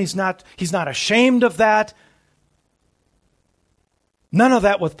with them. He's not ashamed of that. None of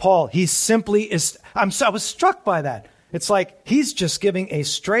that with Paul. He simply is. I was struck by that. It's like he's just giving a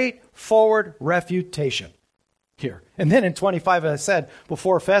straightforward refutation here. And then in 25, as I said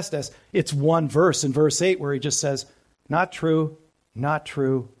before Festus, it's one verse in verse 8 where he just says, not true, not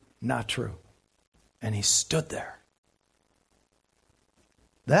true, not true. And he stood there.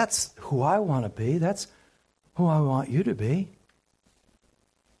 That's who I want to be. That's who I want you to be.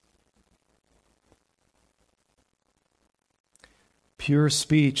 Pure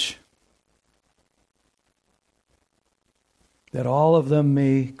speech, that all of them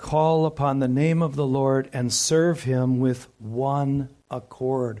may call upon the name of the Lord and serve him with one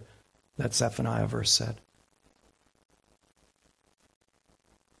accord. That Zephaniah verse said.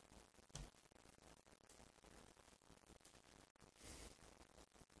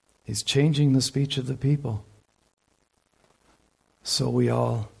 He's changing the speech of the people. So we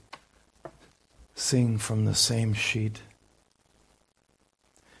all sing from the same sheet.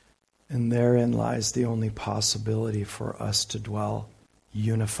 And therein lies the only possibility for us to dwell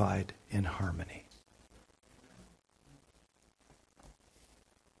unified in harmony.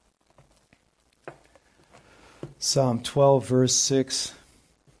 Psalm 12, verse 6.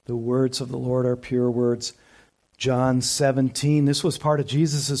 The words of the Lord are pure words. John 17. This was part of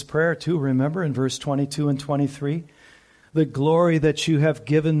Jesus' prayer too, remember, in verse 22 and 23. The glory that you have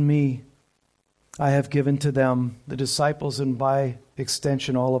given me, I have given to them, the disciples, and by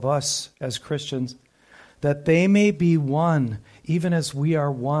extension all of us as Christians, that they may be one, even as we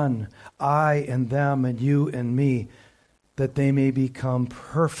are one, I and them and you and me, that they may become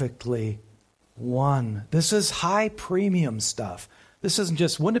perfectly one. This is high premium stuff. This isn't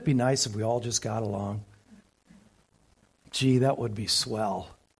just, wouldn't it be nice if we all just got along? Gee, that would be swell.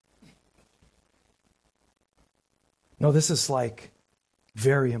 No, this is like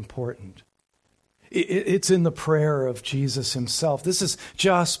very important. It's in the prayer of Jesus himself. This is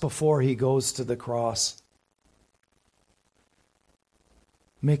just before he goes to the cross.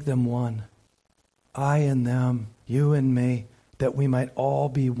 Make them one. I and them, you and me, that we might all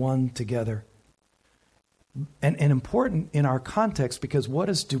be one together. And important in our context, because what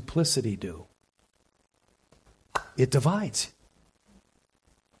does duplicity do? It divides.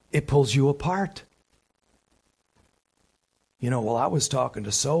 It pulls you apart. Well, I was talking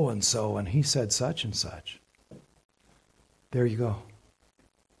to so-and-so, and he said such and such. There you go.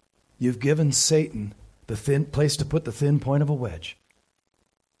 You've given Satan the thin place to put the thin point of a wedge.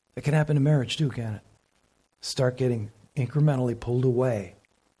 It can happen in marriage too, can't it? Start getting incrementally pulled away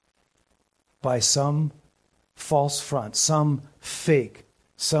by some false front, some fake,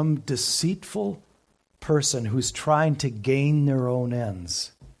 some deceitful person who's trying to gain their own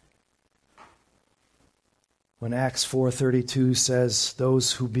ends. When Acts 4:32 says,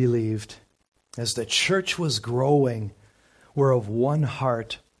 those who believed, as the church was growing, were of one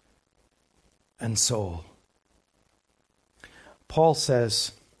heart and soul. Paul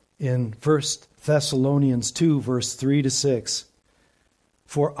says in 1 Thessalonians 2, verse 3-6,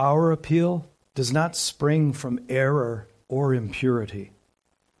 for our appeal does not spring from error or impurity,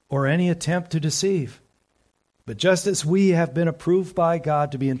 or any attempt to deceive. But just as we have been approved by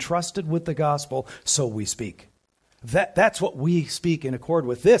God to be entrusted with the gospel, so we speak. That's what we speak in accord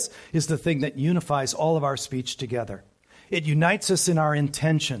with. This is the thing that unifies all of our speech together. It unites us in our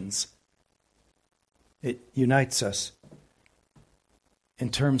intentions. It unites us in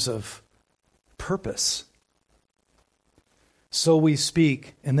terms of purpose. So we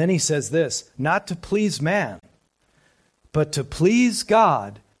speak. And then he says this, not to please man, but to please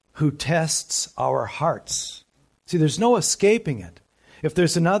God who tests our hearts. See, there's no escaping it. If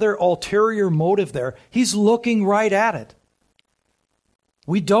there's another ulterior motive there, he's looking right at it.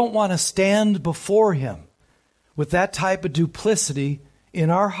 We don't want to stand before him with that type of duplicity in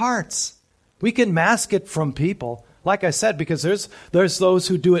our hearts. We can mask it from people, like I said, because there's those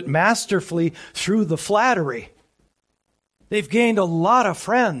who do it masterfully through the flattery. They've gained a lot of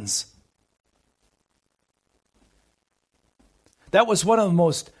friends. That was one of the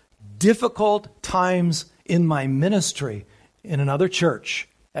most difficult times in my ministry in another church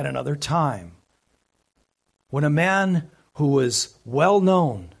at another time, when a man who was well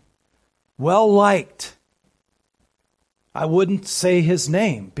known, well liked, I wouldn't say his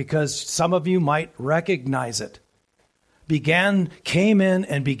name because some of you might recognize it, came in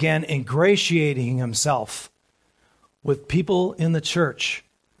and began ingratiating himself with people in the church,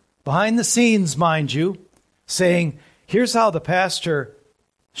 behind the scenes, mind you, saying, here's how the pastor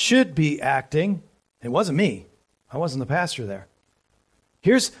should be acting. It wasn't me. I wasn't the pastor there.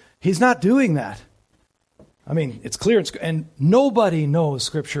 He's not doing that. I mean, it's clear, and nobody knows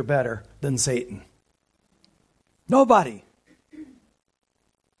Scripture better than Satan. Nobody.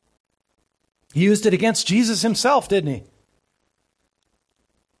 He used it against Jesus himself, didn't he?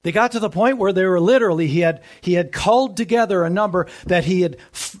 They got to the point where they were literally, he had culled together a number that he had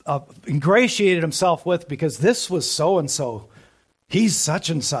ingratiated himself with, because this was so-and-so. He's such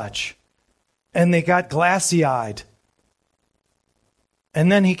and such. And they got glassy-eyed.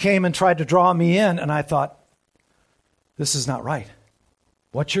 And then he came and tried to draw me in, and I thought, this is not right.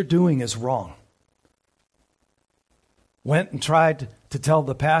 What you're doing is wrong. Went and tried to tell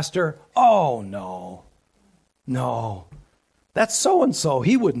the pastor, oh, no, that's so-and-so.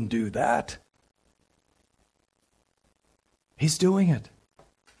 He wouldn't do that. He's doing it.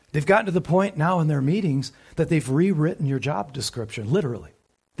 They've gotten to the point now in their meetings that they've rewritten your job description, literally.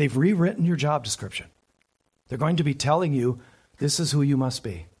 They've rewritten your job description. They're going to be telling you, this is who you must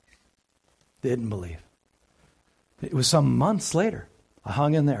be. They didn't believe. It was some months later. I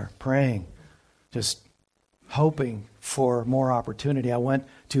hung in there praying, just hoping for more opportunity. I went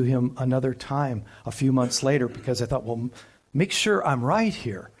to him another time a few months later because I thought, well, make sure I'm right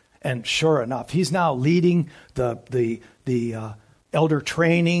here. And sure enough, he's now leading the elder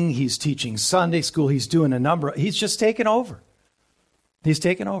training. He's teaching Sunday school. He's doing he's just taken over. He's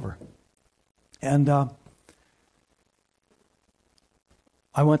taken over. And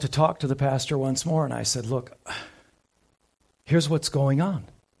I went to talk to the pastor once more, and I said, look, here's what's going on.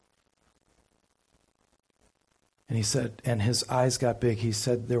 And he said, and his eyes got big. He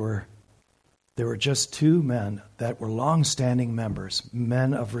said there were just two men that were long-standing members,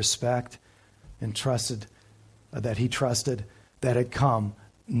 men of respect and trusted, that he trusted, that had come,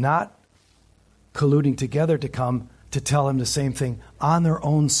 not colluding together to come to tell him the same thing, on their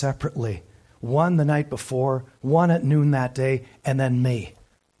own separately. One the night before, one at noon that day, and then me.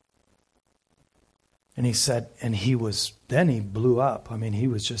 And he said, and then he blew up. I mean, he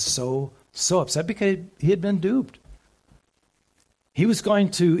was just so upset because he had been duped. He was going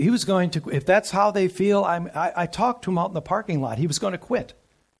to, if that's how they feel, I talked to him out in the parking lot. He was going to quit.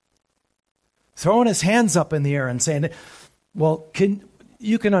 Throwing his hands up in the air and saying, well,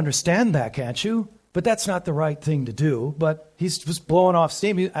 you can understand that, can't you? But that's not the right thing to do. But he's just blowing off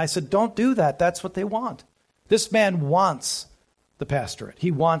steam. I said, don't do that. That's what they want. This man wants the pastorate.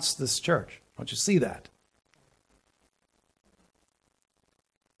 He wants this church. Don't you see that?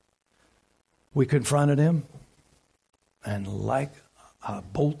 We confronted him, and like a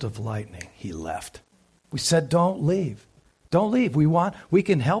bolt of lightning, he left. We said, don't leave. Don't leave. We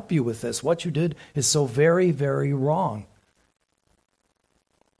can help you with this. What you did is so very, very wrong.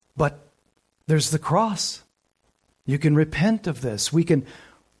 But there's the cross. You can repent of this. We can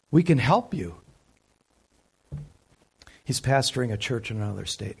help you. He's pastoring a church in another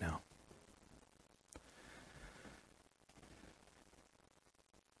state now.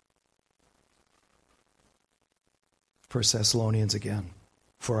 1 Thessalonians again.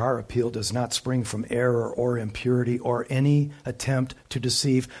 For our appeal does not spring from error or impurity or any attempt to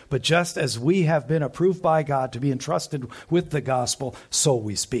deceive, but just as we have been approved by God to be entrusted with the gospel, so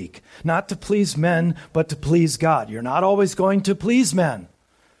we speak. Not to please men, but to please God. You're not always going to please men.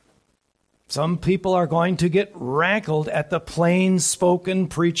 Some people are going to get rankled at the plain spoken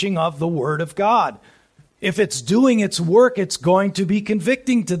preaching of the Word of God. If it's doing its work, it's going to be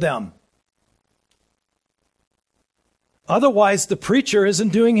convicting to them. Otherwise, the preacher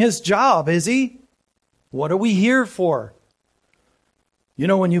isn't doing his job, is he? What are we here for? You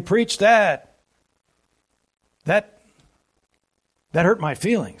know, when you preach that hurt my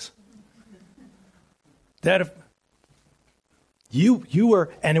feelings. That if you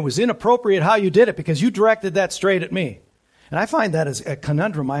were, and it was inappropriate how you did it because you directed that straight at me. And I find that as a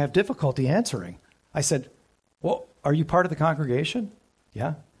conundrum I have difficulty answering. I said, well, are you part of the congregation?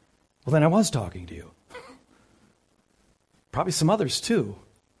 Yeah. Well, then I was talking to you. Probably some others too.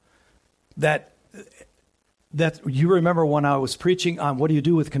 That you remember when I was preaching on what do you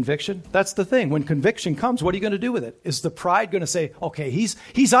do with conviction? That's the thing. When conviction comes, what are you going to do with it? Is the pride going to say, okay,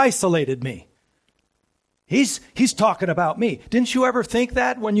 he's isolated me. He's talking about me. Didn't you ever think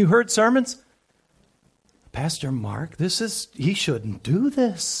that when you heard sermons? Pastor Mark, he shouldn't do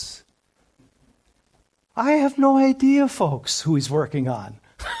this. I have no idea, folks, who he's working on.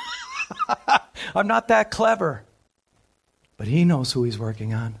 I'm not that clever. But he knows who he's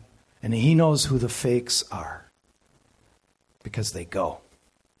working on. And he knows who the fakes are. Because they go.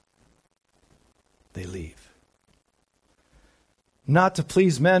 They leave. Not to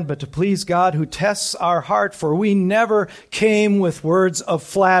please men, but to please God who tests our heart, for we never came with words of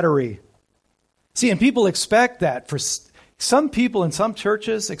flattery. See, and people expect that. For some people in some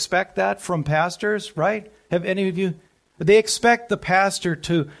churches expect that from pastors, right? Have any of you? They expect the pastor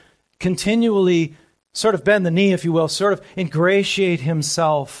to continually sort of bend the knee, if you will, sort of ingratiate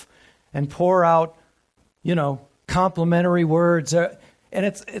himself and pour out, complimentary words. And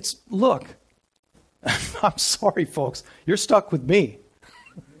it's look, I'm sorry, folks, you're stuck with me.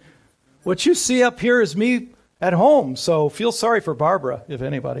 What you see up here is me at home, so feel sorry for Barbara, if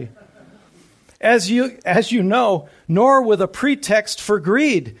anybody. As you know, nor with a pretext for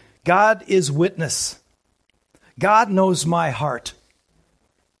greed. God is witness. God knows my heart.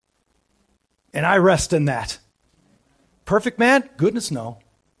 And I rest in that. Perfect man? Goodness, no.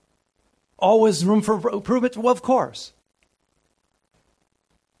 Always room for improvement? Well, of course.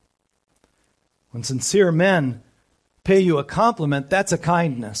 When sincere men pay you a compliment, that's a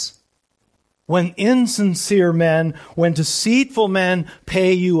kindness. When insincere men, when deceitful men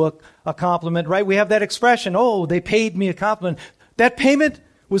pay you a compliment, right? We have that expression, oh, they paid me a compliment. That payment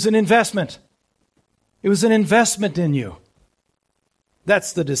was an investment. It was an investment in you.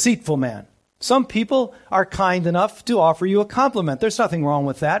 That's the deceitful man. Some people are kind enough to offer you a compliment. There's nothing wrong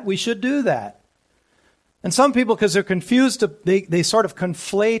with that. We should do that. And some people, because they're confused, they sort of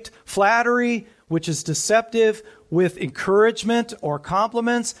conflate flattery which is deceptive, with encouragement or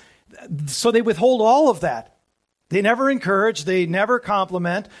compliments. So they withhold all of that. They never encourage, they never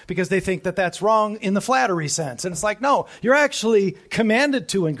compliment, because they think that that's wrong in the flattery sense. And it's like, no, you're actually commanded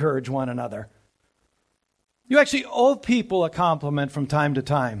to encourage one another. You actually owe people a compliment from time to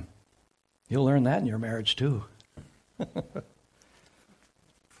time. You'll learn that in your marriage too.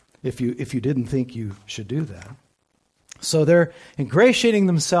 If you didn't think you should do that. So they're ingratiating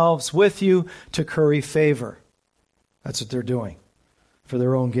themselves with you to curry favor. That's what they're doing for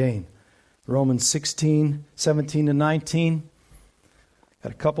their own gain. Romans 16, 17 to 19.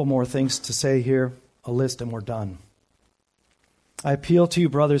 Got a couple more things to say here. A list and we're done. I appeal to you,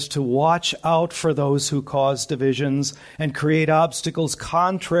 brothers, to watch out for those who cause divisions and create obstacles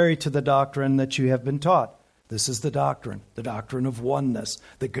contrary to the doctrine that you have been taught. This is the doctrine of oneness,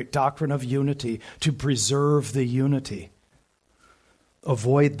 the doctrine of unity, to preserve the unity.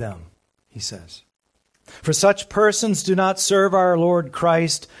 Avoid them, he says. For such persons do not serve our Lord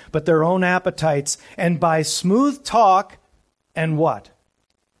Christ, but their own appetites, and by smooth talk and what?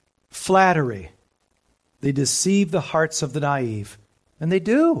 Flattery. They deceive the hearts of the naive. And they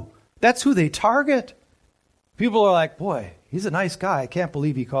do. That's who they target. People are like, boy, he's a nice guy. I can't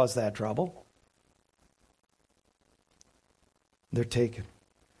believe he caused that trouble. They're taken.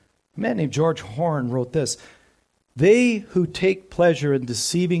 A man named George Horne wrote this: they who take pleasure in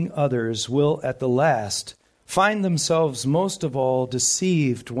deceiving others will at the last find themselves most of all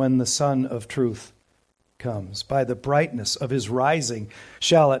deceived when the Son of Truth comes. By the brightness of his rising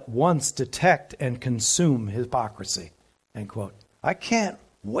shall at once detect and consume hypocrisy. End quote. I can't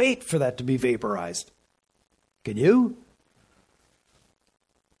wait for that to be vaporized. Can you?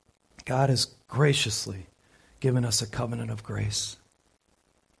 God has graciously given us a covenant of grace.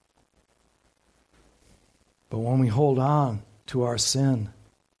 But when we hold on to our sin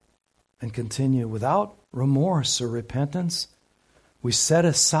and continue without remorse or repentance, we set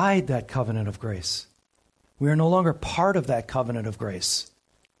aside that covenant of grace. We are no longer part of that covenant of grace.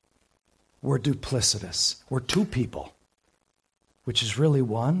 We're duplicitous. We're two people, which is really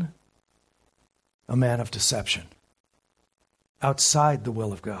one, a man of deception, outside the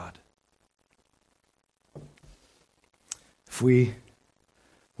will of God. When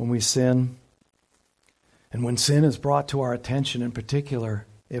we sin, and when sin is brought to our attention in particular,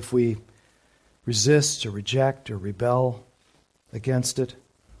 if we resist or reject or rebel against it,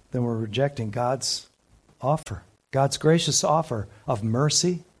 then we're rejecting God's offer, God's gracious offer of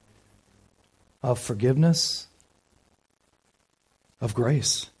mercy, of forgiveness, of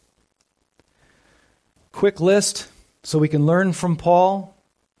grace. Quick list so we can learn from Paul.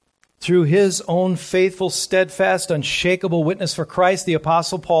 Through his own faithful, steadfast, unshakable witness for Christ, the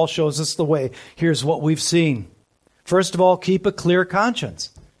Apostle Paul shows us the way. Here's what we've seen. First of all, keep a clear conscience.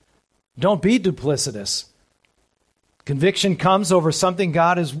 Don't be duplicitous. Conviction comes over something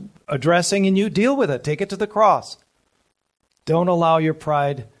God is addressing in you, deal with it. Take it to the cross. Don't allow your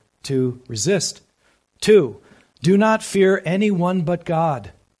pride to resist. 2, do not fear anyone but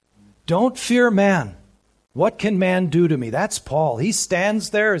God. Don't fear man. What can man do to me? That's Paul. He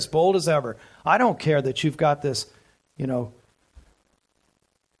stands there as bold as ever. I don't care that you've got this,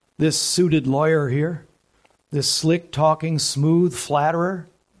 this suited lawyer here, this slick talking, smooth flatterer.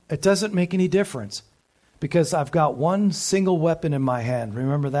 It doesn't make any difference because I've got one single weapon in my hand.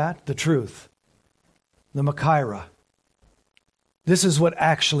 Remember that? The truth. The Machaira. This is what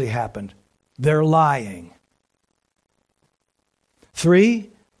actually happened. They're lying. 3,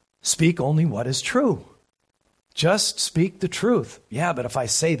 speak only what is true. Just speak the truth. Yeah, but if I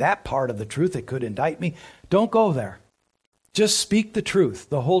say that part of the truth, it could indict me. Don't go there. Just speak the truth,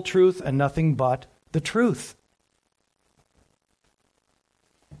 the whole truth, and nothing but the truth.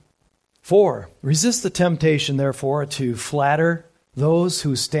 4, resist the temptation, therefore, to flatter those who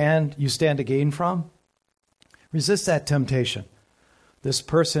you stand to gain from. Resist that temptation. This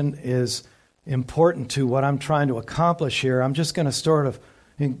person is important to what I'm trying to accomplish here. I'm just going to sort of,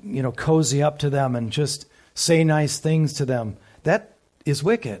 cozy up to them and just say nice things to them. That is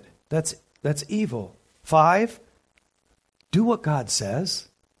wicked. That's evil. 5, do what God says.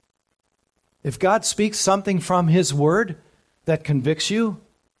 If God speaks something from his word that convicts you,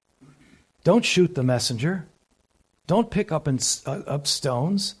 don't shoot the messenger. Don't pick up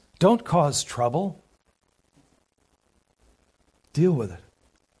stones. Don't cause trouble. Deal with it.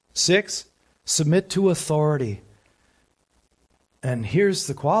 6, submit to authority. And here's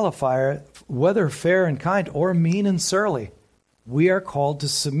the qualifier: whether fair and kind or mean and surly, we are called to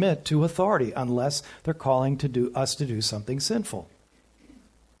submit to authority unless they're calling us to do something sinful.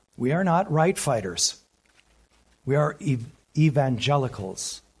 We are not right fighters. We are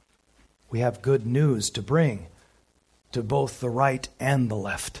evangelicals. we have good news to bring to both the right and the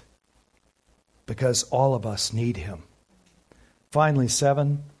left, because all of us need him. Finally,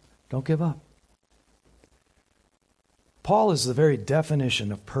 7, don't give up. Paul is the very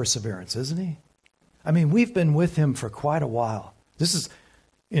definition of perseverance, isn't he? I mean, we've been with him for quite a while. This is,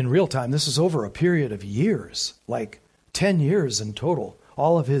 in real time, this is over a period of years, like 10 years in total.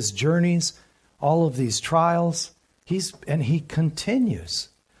 All of his journeys, all of these trials, and he continues.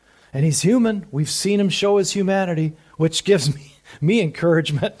 And he's human. We've seen him show his humanity, which gives me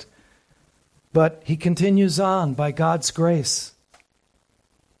encouragement. But he continues on by God's grace.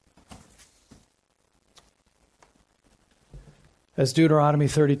 As Deuteronomy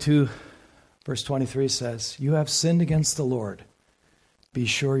 32, verse 23 says, "You have sinned against the Lord. Be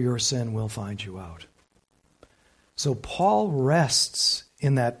sure your sin will find you out." So Paul rests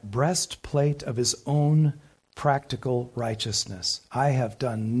in that breastplate of his own practical righteousness. I have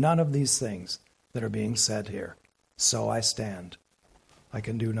done none of these things that are being said here, so I stand. I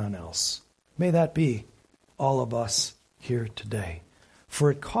can do none else. May that be all of us here today. For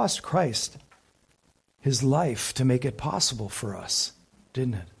it cost Christ his life to make it possible for us,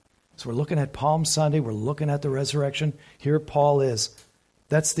 didn't it? So we're looking at Palm Sunday, we're looking at the resurrection. Here Paul is.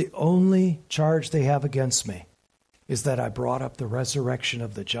 That's the only charge they have against me, is that I brought up the resurrection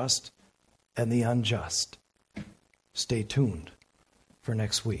of the just and the unjust. Stay tuned for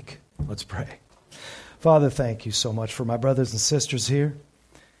next week. Let's pray. Father, thank you so much for my brothers and sisters here.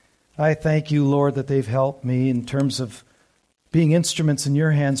 I thank you, Lord, that they've helped me in terms of being instruments in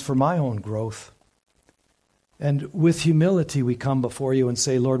your hands for my own growth. And with humility, we come before you and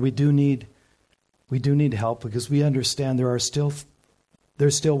say, Lord, we do need help, because we understand there's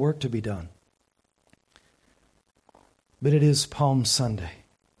still work to be done. But it is Palm Sunday.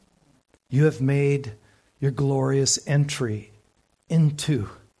 You have made your glorious entry into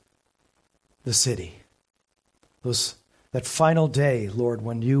the city. That final day, Lord,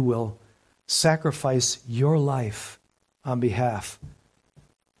 when you will sacrifice your life on behalf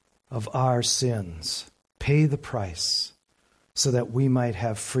of our sins. Pay the price so that we might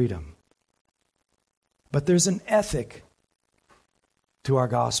have freedom. But there's an ethic to our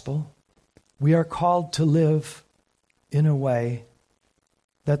gospel. We are called to live in a way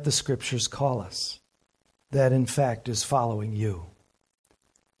that the Scriptures call us, that in fact is following you.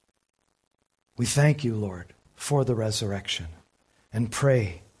 We thank you, Lord, for the resurrection, and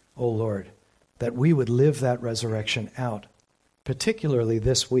pray, O Lord, that we would live that resurrection out, particularly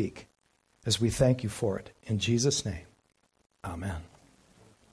this week, as we thank you for it. In Jesus' name, amen.